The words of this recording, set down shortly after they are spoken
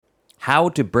How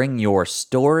to bring your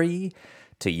story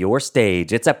to your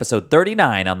stage. It's episode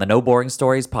 39 on the No Boring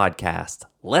Stories podcast.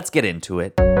 Let's get into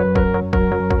it.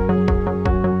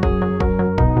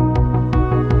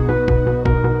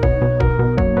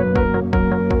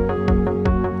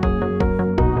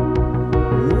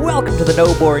 Welcome to the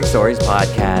No Boring Stories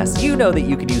podcast. You know that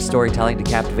you can use storytelling to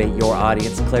captivate your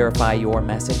audience, clarify your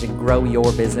message, and grow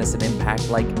your business and impact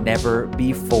like never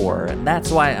before. And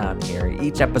that's why I'm here.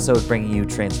 Each episode bringing you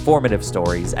transformative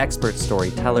stories, expert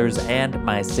storytellers, and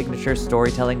my signature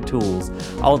storytelling tools,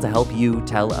 all to help you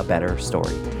tell a better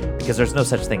story. Because there's no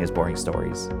such thing as boring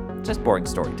stories, just boring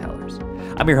storytellers.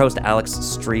 I'm your host, Alex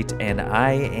Street, and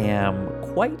I am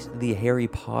quite the Harry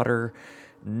Potter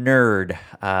nerd,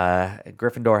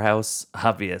 Gryffindor house,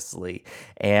 obviously.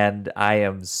 And I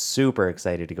am super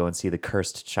excited to go and see The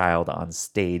Cursed Child on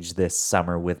stage this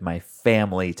summer with my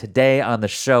family. Today on the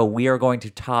show, we are going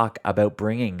to talk about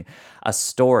bringing a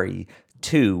story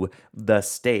to the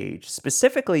stage,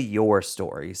 specifically your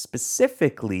story,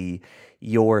 specifically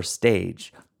your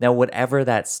stage. Now, whatever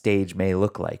that stage may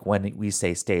look like, when we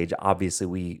say stage, obviously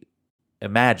we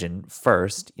imagine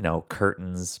first,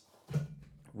 curtains,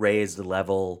 raised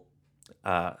level,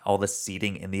 all the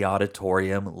seating in the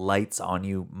auditorium, lights on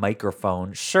you,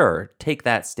 microphone. Sure, take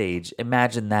that stage.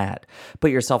 Imagine that.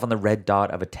 Put yourself on the red dot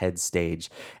of a TED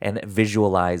stage and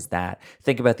visualize that.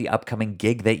 Think about the upcoming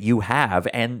gig that you have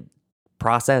and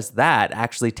process that.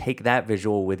 Actually take that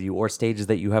visual with you, or stages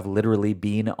that you have literally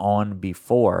been on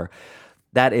before.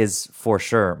 That is for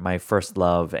sure my first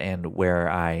love and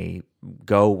where I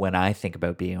go when I think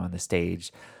about being on the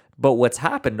stage. But what's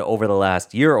happened over the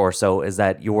last year or so is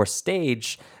that your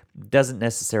stage doesn't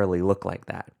necessarily look like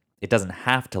that. It doesn't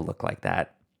have to look like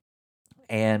that.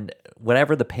 And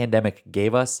whatever the pandemic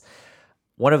gave us,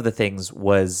 one of the things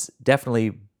was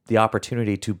definitely the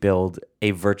opportunity to build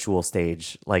a virtual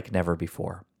stage like never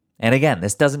before. And again,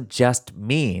 this doesn't just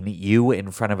mean you in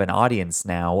front of an audience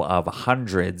now of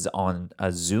hundreds on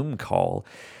a Zoom call.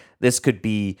 This could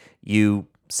be you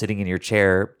sitting in your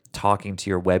chair talking to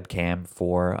your webcam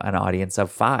for an audience of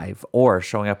 5, or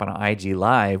showing up on IG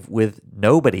Live with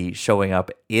nobody showing up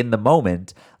in the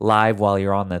moment live while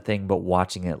you're on the thing, but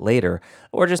watching it later,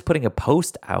 or just putting a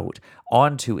post out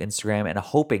onto Instagram and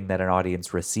hoping that an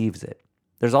audience receives it.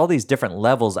 There's all these different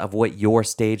levels of what your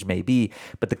stage may be,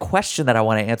 but the question that I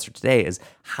want to answer today is,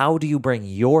 how do you bring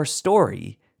your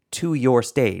story to your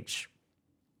stage?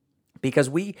 Because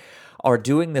we are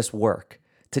doing this work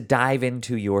to dive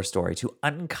into your story, to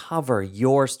uncover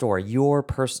your story, your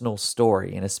personal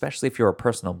story. And especially if you're a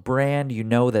personal brand, you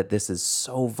know that this is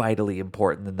so vitally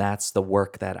important, and that's the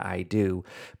work that I do.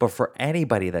 But for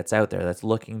anybody that's out there that's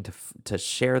looking to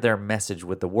share their message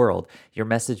with the world, your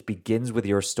message begins with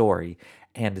your story.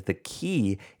 And the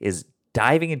key is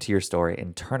diving into your story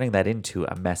and turning that into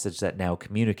a message that now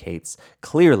communicates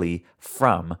clearly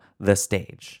from the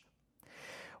stage.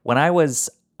 When I was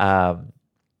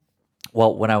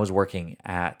working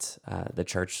at the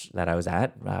church that I was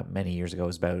at many years ago, it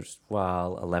was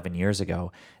about 11 years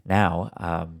ago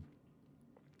now,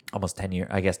 almost 10 years,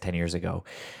 I guess 10 years ago.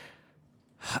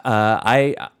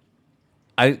 I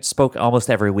spoke almost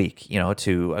every week,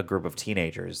 to a group of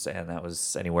teenagers, and that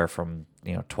was anywhere from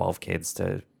 12 kids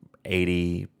to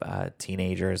 80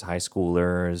 teenagers, high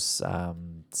schoolers,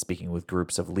 speaking with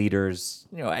groups of leaders,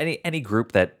 any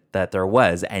group that there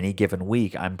was any given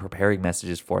week. I'm preparing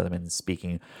messages for them and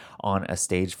speaking on a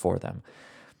stage for them.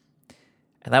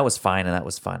 And that was fine, and that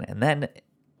was fun. And then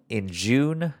in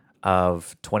June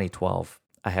of 2012,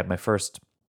 I had my first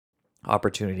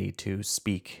opportunity to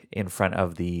speak in front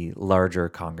of the larger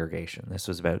congregation. This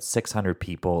was about 600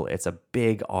 people. It's a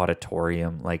big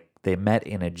auditorium. Like, they met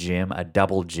in a gym, a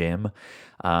double gym,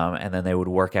 and then they would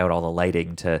work out all the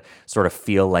lighting to sort of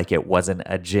feel like it wasn't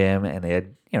a gym. And they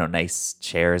had, nice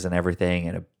chairs and everything,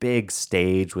 and a big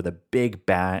stage with a big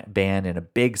band and a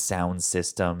big sound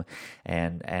system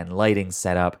and lighting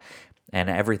setup and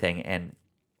everything. And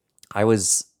I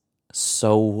was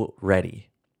so ready,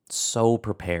 so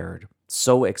prepared,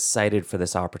 so excited for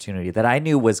this opportunity that I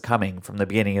knew was coming from the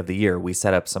beginning of the year. We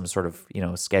set up some sort of,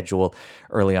 schedule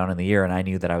early on in the year, and I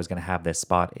knew that I was going to have this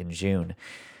spot in June.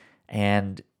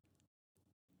 And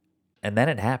then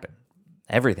it happened.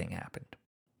 Everything happened.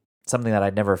 Something that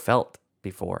I'd never felt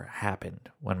before happened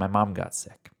when my mom got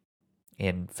sick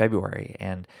in February,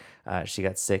 and she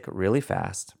got sick really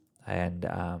fast. And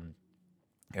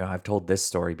I've told this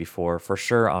story before for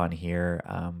sure on here,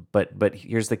 but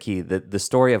here's the key. The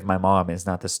story of my mom is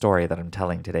not the story that I'm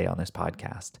telling today on this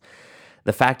podcast.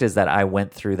 The fact is that I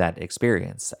went through that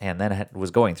experience, and then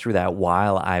was going through that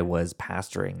while I was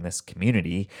pastoring this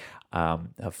community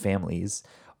of families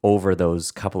over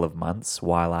those couple of months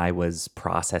while I was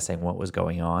processing what was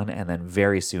going on, and then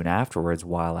very soon afterwards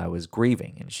while I was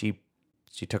grieving. And she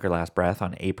took her last breath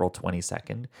on April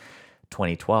 22nd,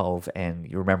 2012. And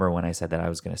you remember when I said that I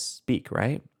was going to speak,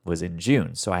 right? It was in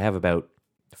June. So I have about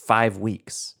 5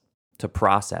 weeks to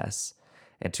process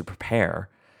and to prepare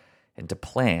and to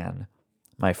plan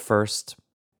my first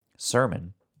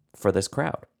sermon for this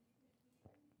crowd.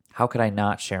 How could I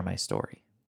not share my story?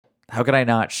 How could I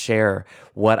not share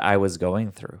what I was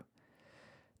going through?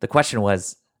 The question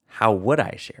was, how would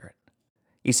I share it?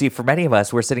 You see, for many of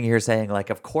us, we're sitting here saying, like,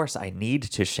 of course I need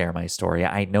to share my story.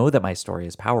 I know that my story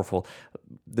is powerful.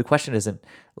 The question isn't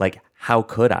like, how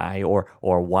could I or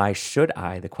why should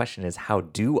I? The question is, how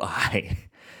do I?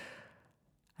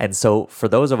 And so for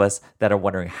those of us that are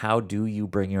wondering, how do you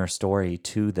bring your story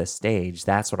to the stage?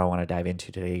 That's what I want to dive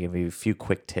into today. Give you a few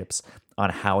quick tips on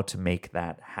how to make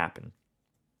that happen.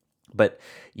 But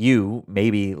you,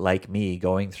 maybe like me,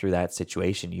 going through that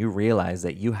situation, you realize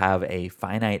that you have a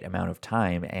finite amount of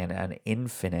time and an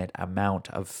infinite amount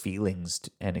of feelings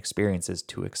and experiences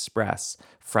to express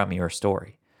from your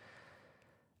story.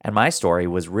 And my story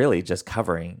was really just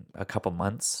covering a couple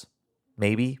months,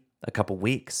 maybe a couple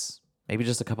weeks, maybe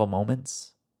just a couple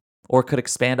moments, or could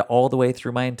expand all the way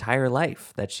through my entire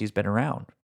life that she's been around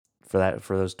for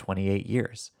those 28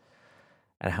 years,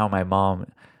 and how my mom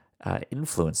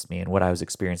influenced me and what I was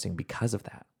experiencing because of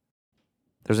that.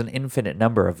 There's an infinite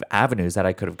number of avenues that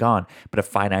I could have gone, but a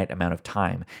finite amount of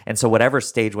time. And so whatever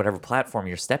stage, whatever platform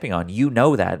you're stepping on, you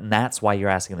know that, and that's why you're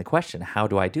asking the question, how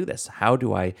do I do this? How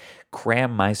do I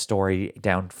cram my story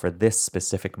down for this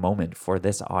specific moment, for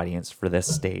this audience, for this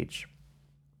stage?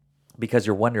 Because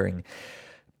you're wondering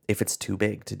if it's too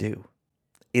big to do.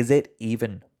 Is it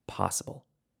even possible?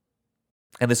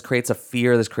 And this creates a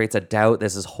fear, this creates a doubt,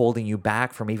 this is holding you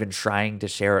back from even trying to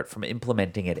share it, from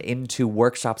implementing it into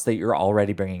workshops that you're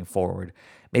already bringing forward.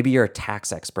 Maybe you're a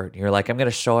tax expert and you're like, I'm going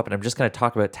to show up and I'm just going to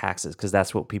talk about taxes because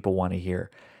that's what people want to hear.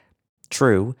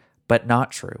 True, but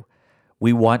not true.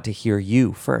 We want to hear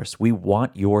you first. We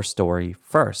want your story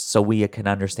first so we can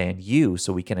understand you,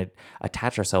 so we can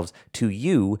attach ourselves to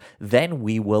you. Then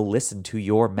we will listen to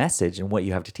your message and what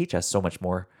you have to teach us so much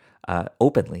more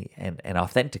openly and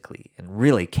authentically, and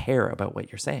really care about what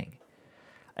you're saying.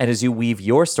 And as you weave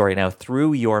your story now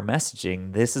through your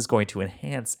messaging, this is going to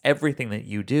enhance everything that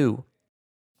you do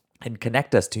and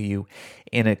connect us to you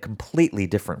in a completely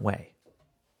different way.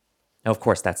 Now, of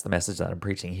course, that's the message that I'm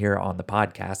preaching here on the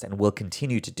podcast, and will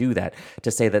continue to do that,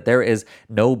 to say that there is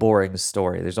no boring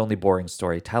story. There's only boring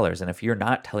storytellers. And if you're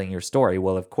not telling your story,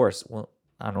 well, of course,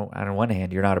 on one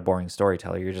hand, you're not a boring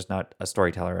storyteller. You're just not a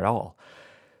storyteller at all.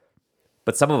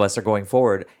 But some of us are going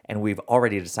forward and we've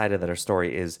already decided that our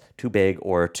story is too big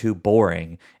or too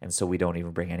boring, and so we don't even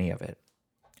bring any of it.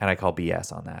 And I call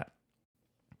BS on that.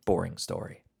 Boring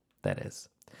story, that is.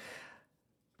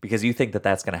 Because you think that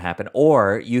that's going to happen,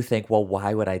 or you think, well,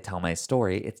 why would I tell my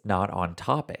story? It's not on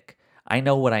topic. I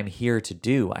know what I'm here to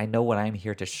do. I know what I'm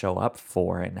here to show up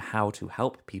for and how to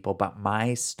help people, but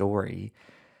my story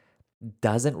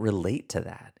doesn't relate to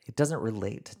that. It doesn't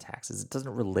relate to taxes. It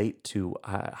doesn't relate to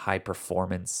high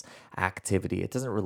performance activity. It doesn't relate